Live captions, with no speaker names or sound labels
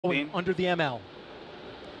under the ML.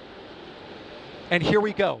 And here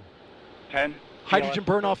we go. 10. Hydrogen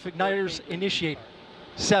burn-off igniters initiate.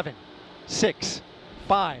 7, 6,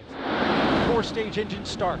 5. Core stage engine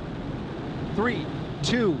start. 3,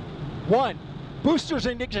 2, 1. Boosters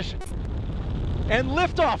in ignition. And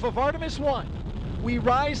liftoff of Artemis 1. We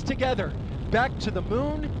rise together back to the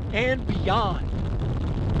moon and beyond.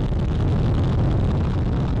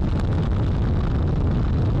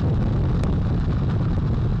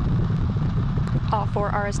 All 4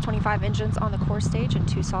 RS-25 engines on the core stage and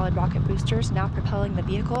 2 solid rocket boosters now propelling the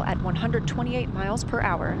vehicle at 128 miles per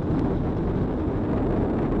hour.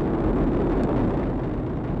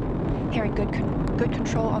 Hearing good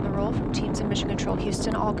control on the roll from teams in Mission Control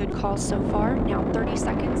Houston. All good calls so far. Now 30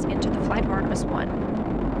 seconds into the flight of Artemis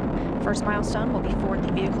 1. First milestone will be for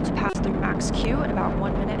the vehicle to pass through max Q at about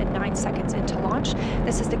 1 minute and 9 seconds into launch.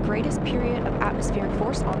 This is the greatest period of atmospheric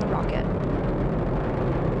force on the rocket.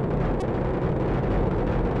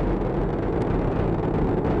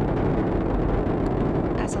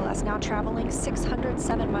 SLS now traveling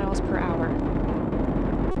 607 miles per hour.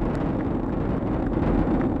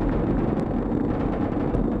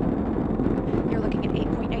 You're looking at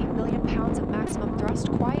 8.8 million pounds of maximum thrust.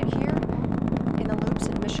 Quiet here in the loops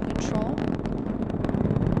in Mission Control.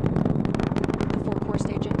 The 4 core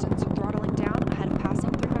stage engines are throttling down ahead of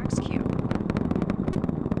passing through max Q.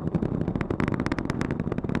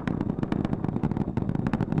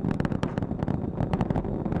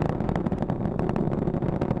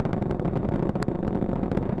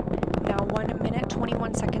 Now 1 minute,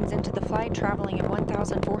 21 seconds into the flight, traveling at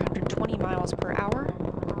 1,420 miles per hour.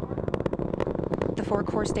 The 4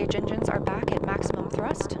 core stage engines are back at maximum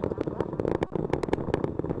thrust.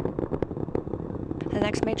 The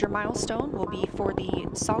next major milestone will be for the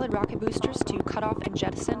solid rocket boosters to cut off and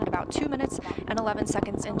jettison about 2 minutes and 11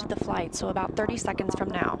 seconds into the flight, so about 30 seconds from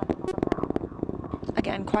now.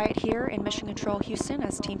 Again, quiet here in Mission Control Houston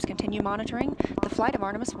as teams continue monitoring the flight of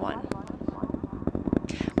Artemis 1.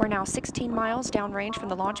 We're now 16 miles downrange from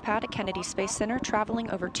the launch pad at Kennedy Space Center, traveling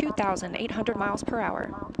over 2,800 miles per hour.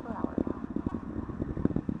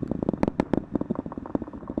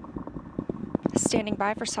 Standing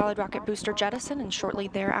by for solid rocket booster jettison and shortly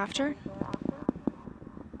thereafter.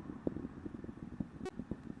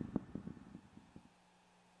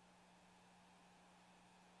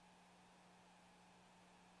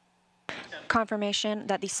 Confirmation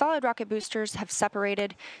that the solid rocket boosters have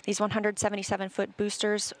separated these 177-foot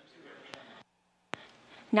boosters.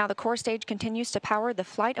 Now the core stage continues to power the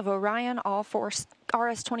flight of Orion, all 4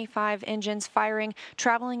 RS-25 engines firing,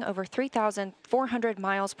 traveling over 3,400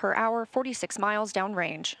 miles per hour, 46 miles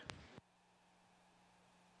downrange.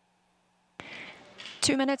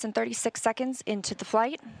 2 minutes and 36 seconds into the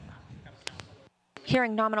flight.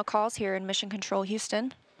 Hearing nominal calls here in Mission Control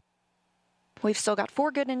Houston. We've still got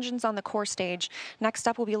 4 good engines on the core stage. Next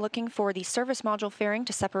up, we'll be looking for the service module fairing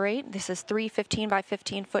to separate. This is 3 15 by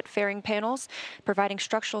 15 foot fairing panels, providing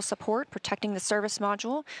structural support, protecting the service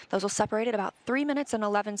module. Those will separate at about 3 minutes and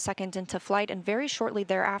 11 seconds into flight, and very shortly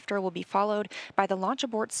thereafter will be followed by the launch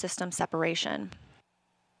abort system separation.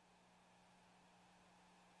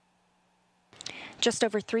 Just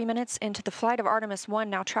over 3 minutes into the flight of Artemis 1,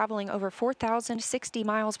 now traveling over 4,060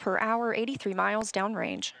 miles per hour, 83 miles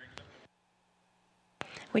downrange.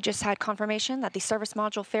 We just had confirmation that the service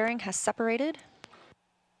module fairing has separated.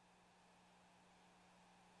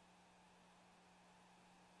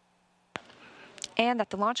 And that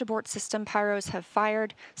the launch abort system pyros have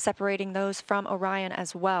fired, separating those from Orion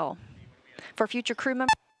as well. For future crew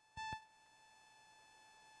members,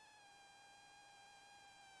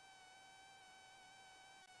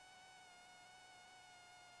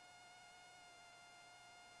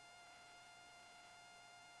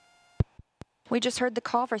 we just heard the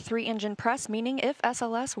call for 3 engine press, meaning if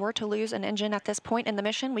SLS were to lose an engine at this point in the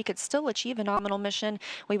mission, we could still achieve a nominal mission.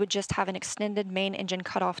 We would just have an extended main engine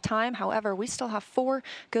cutoff time. However, we still have 4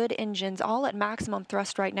 good engines, all at maximum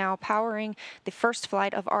thrust right now, powering the first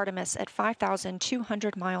flight of Artemis at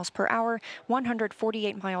 5,200 miles per hour,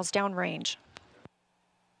 148 miles downrange.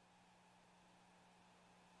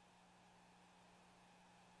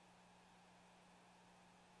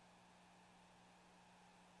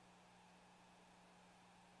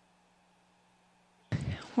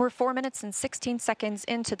 We're 4 minutes and 16 seconds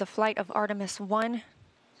into the flight of Artemis 1.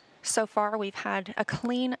 So far, we've had a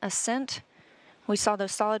clean ascent. We saw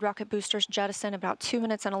those solid rocket boosters jettison about 2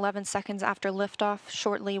 minutes and 11 seconds after liftoff.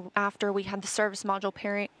 Shortly after, we had the service module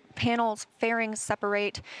panels fairings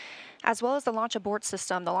separate, as well as the launch abort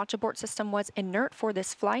system. The launch abort system was inert for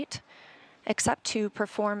this flight, except to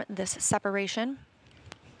perform this separation.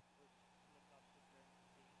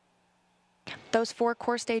 Those 4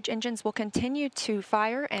 core stage engines will continue to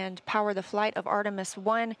fire and power the flight of Artemis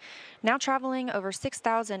 1, now traveling over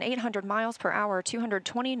 6,800 miles per hour,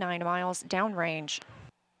 229 miles downrange.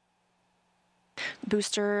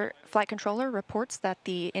 Booster flight controller reports that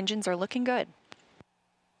the engines are looking good.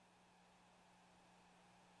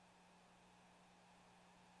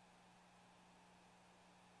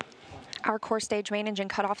 Our core stage main engine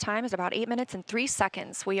cutoff time is about 8 minutes and 3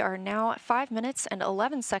 seconds. We are now 5 minutes and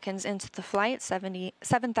 11 seconds into the flight,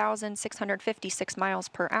 7,656 miles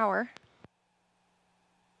per hour.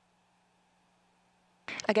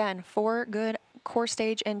 Again, 4 good core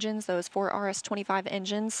stage engines, those 4 RS-25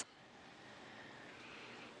 engines.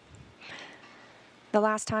 The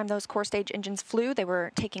last time those core stage engines flew, they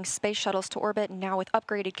were taking space shuttles to orbit, and now with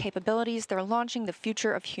upgraded capabilities, they're launching the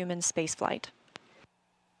future of human spaceflight.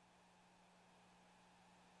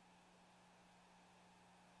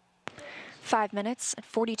 Five minutes,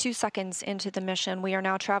 42 seconds into the mission, we are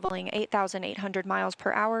now traveling 8,800 miles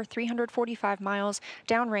per hour, 345 miles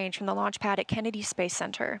downrange from the launch pad at Kennedy Space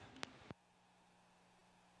Center.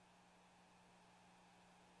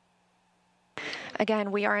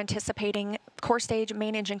 Again, we are anticipating core stage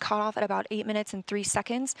main engine cutoff at about 8 minutes and 3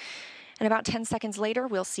 seconds. And about 10 seconds later,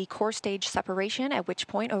 we'll see core stage separation, at which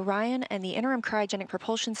point Orion and the interim cryogenic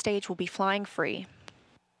propulsion stage will be flying free.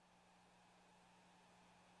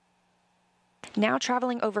 Now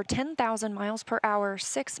traveling over 10,000 miles per hour,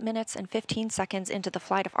 6 minutes and 15 seconds into the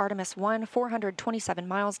flight of Artemis 1, 427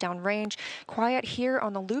 miles downrange. Quiet here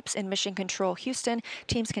on the loops in Mission Control Houston.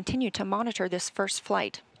 Teams continue to monitor this first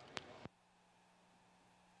flight.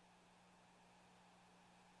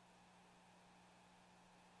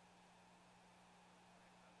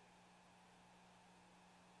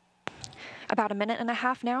 About a minute and a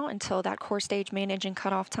half now until that core stage main engine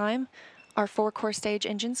cutoff time. Our 4 core stage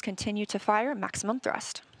engines continue to fire at maximum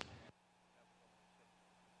thrust.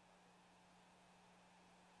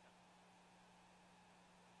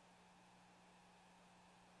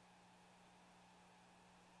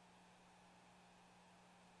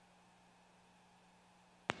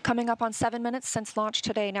 Coming up on 7 minutes since launch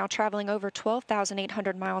today, now traveling over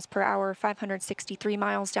 12,800 miles per hour, 563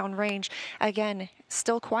 miles downrange. Again,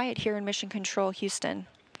 still quiet here in Mission Control Houston.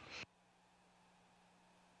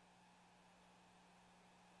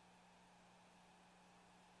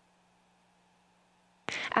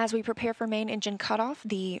 As we prepare for main engine cutoff,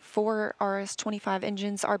 the 4 RS-25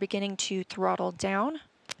 engines are beginning to throttle down.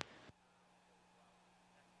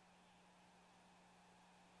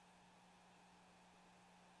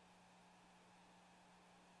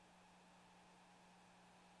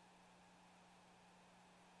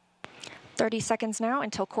 "30 seconds now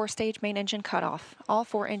until core stage main engine cutoff. All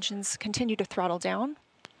 4 engines continue to throttle down.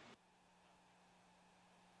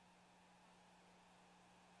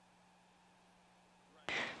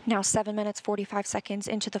 Now 7 minutes, 45 seconds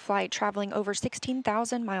into the flight, traveling over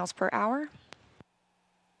 16,000 miles per hour.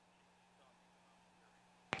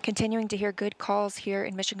 Continuing to hear good calls here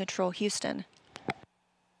in Mission Control Houston.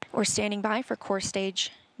 We're standing by for core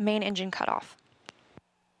stage main engine cutoff.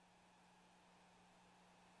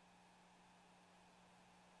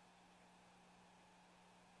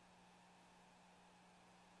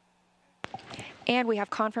 And we have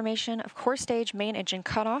confirmation of core stage main engine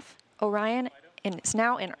cutoff. Orion is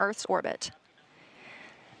now in Earth's orbit.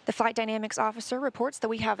 The flight dynamics officer reports that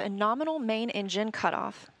we have a nominal main engine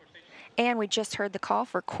cutoff. And we just heard the call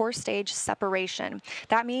for core stage separation.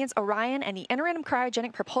 That means Orion and the interim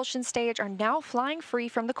cryogenic propulsion stage are now flying free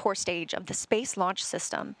from the core stage of the Space Launch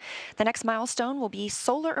System. The next milestone will be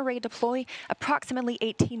solar array deploy approximately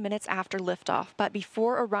 18 minutes after liftoff. But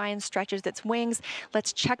before Orion stretches its wings,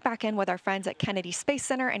 let's check back in with our friends at Kennedy Space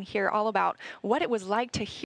Center and hear all about what it was like to hear